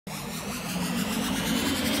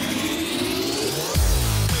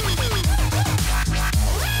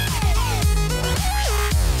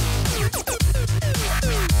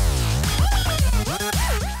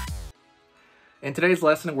In today's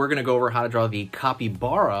lesson, we're going to go over how to draw the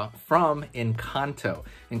capybara from Encanto.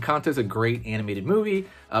 Encanto is a great animated movie.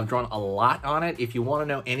 I've drawn a lot on it. If you want to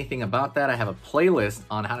know anything about that, I have a playlist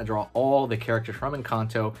on how to draw all the characters from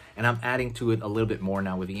Encanto, and I'm adding to it a little bit more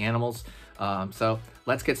now with the animals. So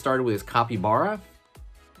let's get started with this capybara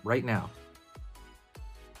right now.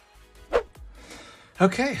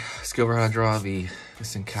 Okay, let's go over how to draw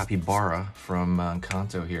this capybara from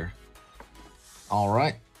Encanto here. All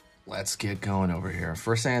right. Let's get going over here.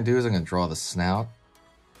 First thing I do is I'm going to draw the snout,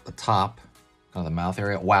 the top, kind of the mouth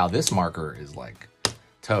area. Wow, this marker is like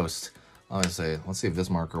toast. Let's see if this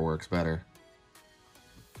marker works better.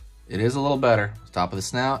 It is a little better. Top of the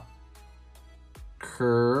snout,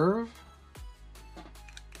 curve.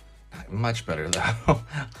 Not much better though.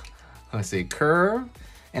 Let's see, curve.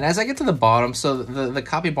 And as I get to the bottom, so the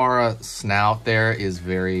capybara snout there is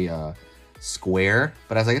very square,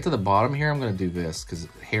 but as I get to the bottom here, I'm going to do this because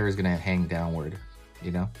hair is going to hang downward, you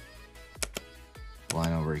know?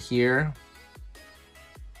 Line over here,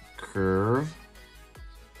 curve,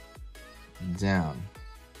 down.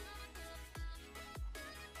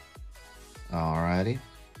 Alrighty.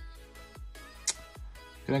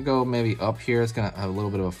 Gonna go maybe up here. It's gonna have a little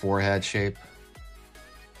bit of a forehead shape.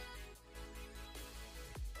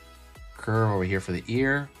 Curve over here for the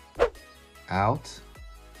ear, out,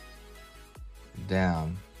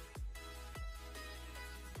 down,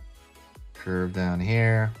 curve down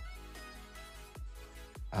here,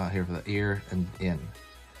 out here for the ear, and in.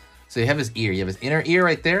 So you have his ear, you have his inner ear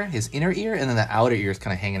right there, his inner ear, and then the outer ear is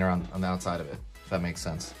kind of hanging around on the outside of it, if that makes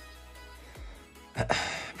sense.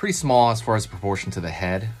 Pretty small as far as proportion to the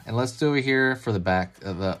head. And let's do it here for the back,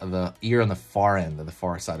 the ear on the far end, of the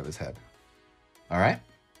far side of his head. All right?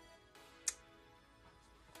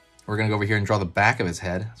 We're gonna go over here and draw the back of his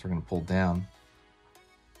head, so we're gonna pull down.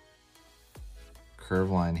 Curve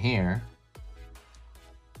line here.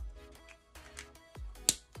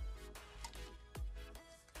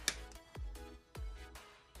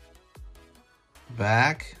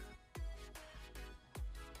 Back.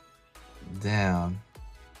 Down.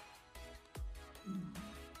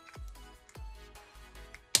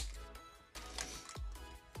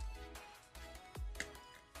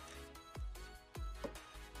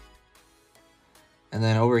 And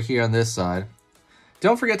then over here on this side,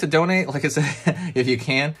 don't forget to donate, like I said, if you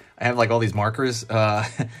can. I have like all these markers.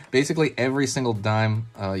 Basically every single dime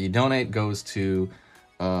you donate goes to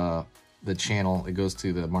the channel. It goes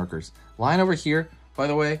to the markers. Line over here, by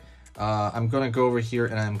the way, I'm gonna go over here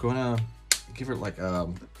and I'm gonna give it like,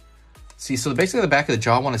 see, so basically the back of the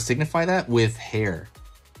jaw, I wanna signify that with hair.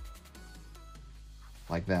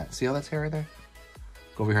 Like that. See how that's hair right there?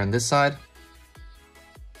 Go over here on this side.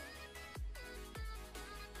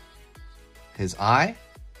 His eye,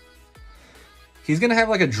 he's gonna have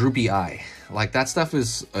like a droopy eye. Like that stuff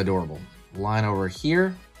is adorable. Line over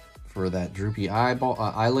here for that droopy eyeball,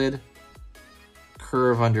 eyelid,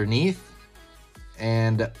 curve underneath,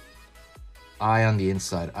 and eye on the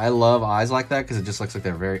inside. I love eyes like that because it just looks like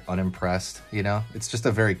they're very unimpressed, you know? It's just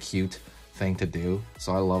a very cute thing to do,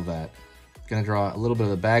 so I love that. Gonna draw a little bit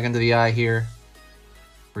of the bag under the eye here.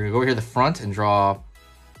 We're gonna go over here to the front and draw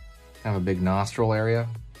kind of a big nostril area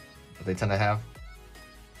that they tend to have.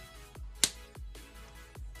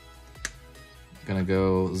 Gonna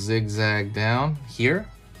go zigzag down here.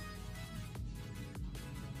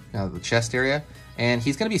 Now the chest area. And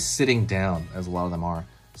he's gonna be sitting down, as a lot of them are.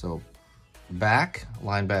 So back,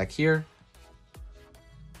 line back here.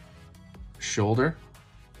 Shoulder.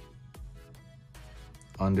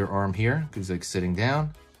 Underarm here, because he's like sitting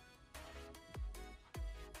down.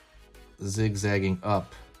 Zigzagging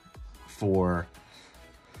up for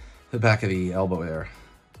the back of the elbow there.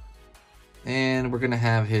 And we're gonna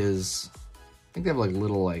have his, I think they have like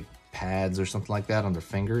little like pads or something like that on their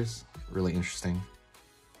fingers. Really interesting.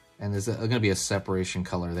 And there's gonna be a separation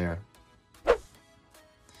color there. I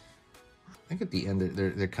think at the end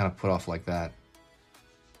they're kind of put off like that.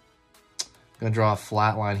 Gonna draw a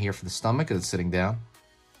flat line here for the stomach because it's sitting down.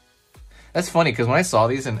 That's funny because when I saw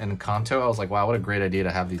these in Encanto, I was like, wow, what a great idea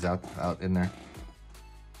to have these out in there.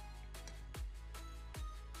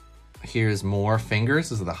 Here's more fingers.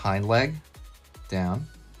 This is the hind leg. Down.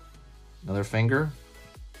 Another finger.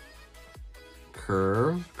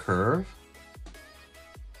 Curve, curve.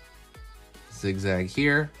 Zigzag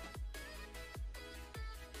here.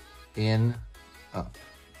 In, up.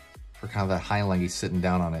 For kind of that hind leg, he's sitting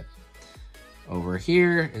down on it. Over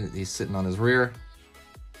here, he's sitting on his rear.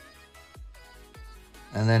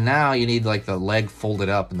 And then now you need like the leg folded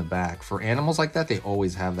up in the back. For animals like that, they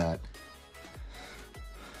always have that.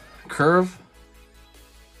 Curve.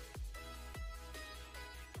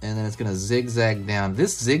 and then it's gonna zigzag down.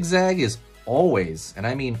 This zigzag is always, and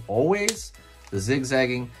I mean always, the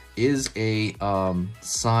zigzagging is a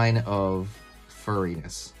sign of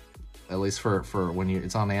furriness. At least for when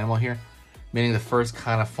it's on the animal here. Meaning the fur's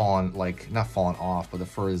kind of fallen, like, not falling off, but the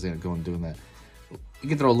fur is gonna go and doing that. You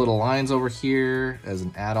can throw little lines over here as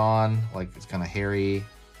an add-on, like it's kind of hairy,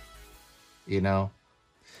 you know.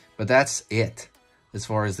 But that's it as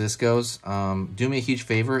far as this goes. Do me a huge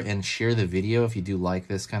favor and share the video if you do like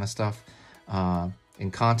this kind of stuff.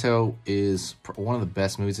 Encanto is one of the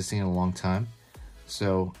best movies I've seen in a long time.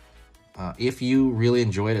 So if you really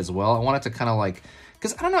enjoy it as well, I wanted to kind of like,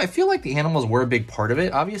 because I don't know, I feel like the animals were a big part of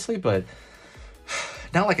it, obviously, but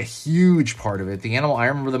not like a huge part of it. The animal I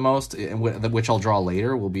remember the most, which I'll draw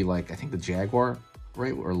later, will be like, I think the jaguar,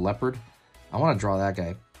 right? Or leopard. I want to draw that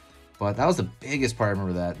guy. But that was the biggest part, I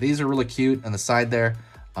remember that. These are really cute on the side there.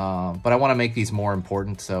 But I want to make these more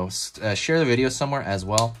important. So share the video somewhere as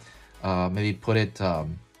well. Maybe put it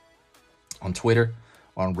on Twitter,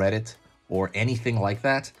 on Reddit, or anything like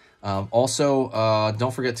that. Also,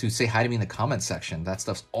 don't forget to say hi to me in the comments section. That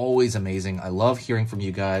stuff's always amazing. I love hearing from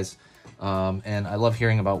you guys. And I love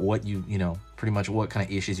hearing about what you know, pretty much what kind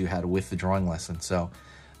of issues you had with the drawing lesson. So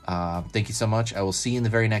thank you so much. I will see you in the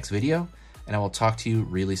very next video, and I will talk to you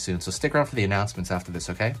really soon. So stick around for the announcements after this,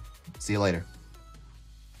 okay? See you later.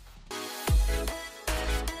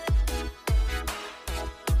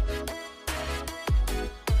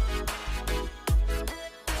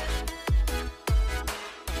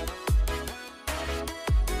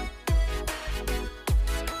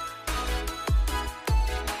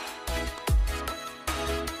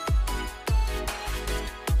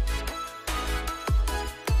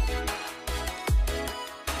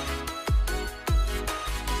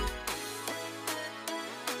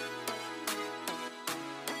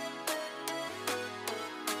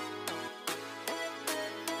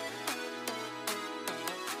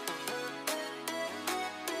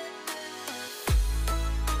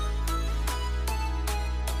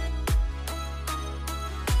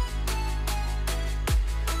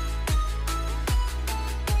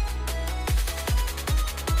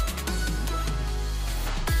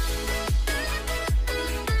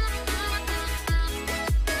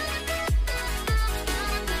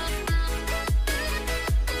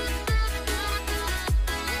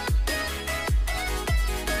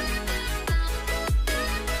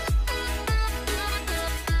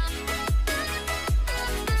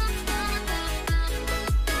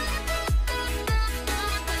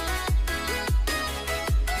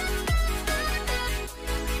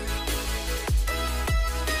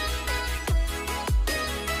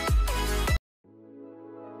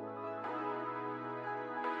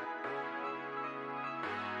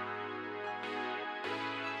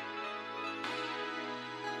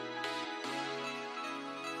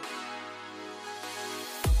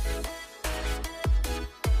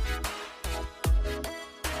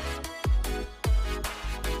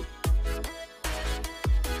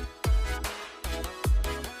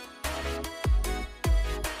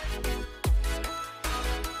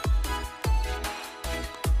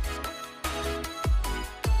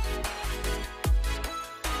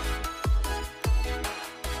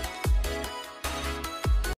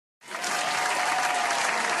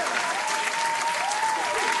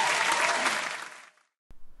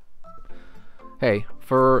 Hey,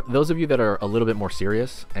 for those of you that are a little bit more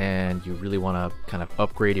serious and you really want to kind of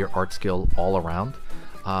upgrade your art skill all around,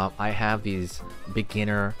 I have these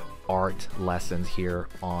beginner art lessons here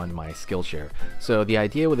on my Skillshare. So the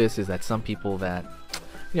idea with this is that some people that,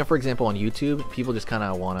 you know, for example on YouTube, people just kind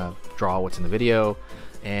of want to draw what's in the video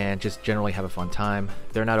and just generally have a fun time.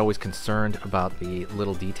 They're not always concerned about the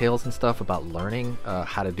little details and stuff about learning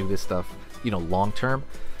how to do this stuff, you know, long term.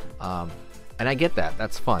 And I get that,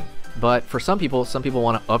 that's fun. But for some people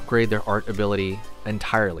want to upgrade their art ability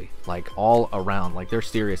entirely, like all around, like they're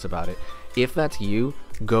serious about it. If that's you,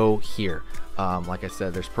 go here. Like I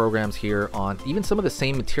said, there's programs here on even some of the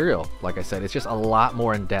same material. Like I said, it's just a lot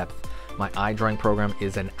more in depth. My eye drawing program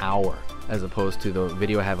is an hour as opposed to the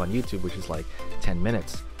video I have on YouTube, which is like 10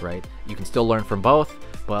 minutes, right? You can still learn from both,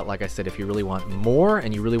 but like I said, if you really want more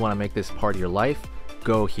and you really want to make this part of your life,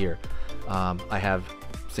 go here. I have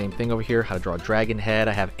same thing over here, how to draw a dragon head.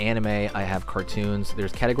 I have anime, I have cartoons.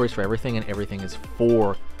 There's categories for everything, and everything is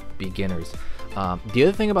for beginners. The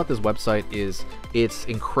other thing about this website is it's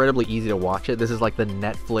incredibly easy to watch it. This is like the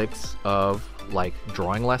Netflix of like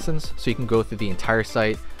drawing lessons. So you can go through the entire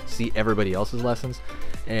site, see everybody else's lessons.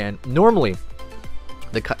 And normally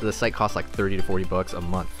the site costs like 30 to 40 bucks a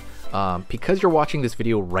month. Because you're watching this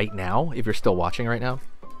video right now, if you're still watching right now,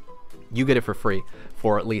 you get it for free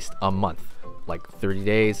for at least a month. like 30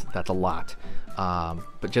 days, that's a lot.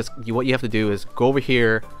 But just what you have to do is go over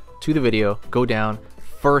here to the video, go down,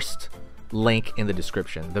 first link in the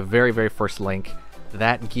description, the very, very first link.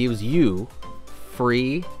 That gives you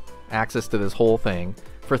free access to this whole thing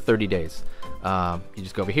for 30 days. You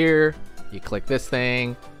just go over here, you click this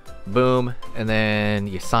thing, boom, and then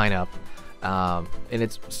you sign up. And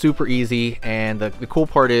it's super easy, and the cool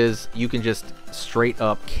part is you can just straight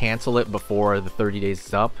up cancel it before the 30 days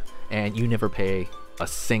is up, and you never pay a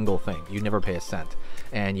single thing. You never pay a cent,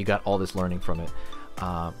 and you got all this learning from it.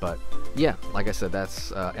 But yeah, like I said,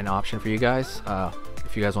 that's an option for you guys.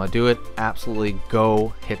 If you guys want to do it, absolutely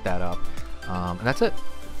go hit that up. And that's it.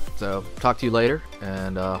 So talk to you later,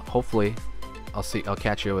 and hopefully I'll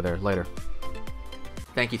catch you over there later.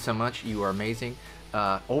 Thank you so much. You are amazing.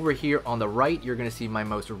 Over here on the right, you're going to see my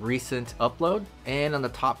most recent upload, and on the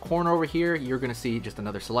top corner over here, you're going to see just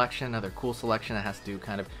another selection, another cool selection that has to do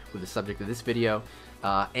kind of with the subject of this video.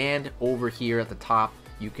 And over here at the top,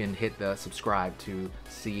 you can hit the subscribe to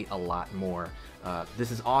see a lot more.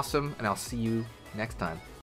 This is awesome, and I'll see you next time.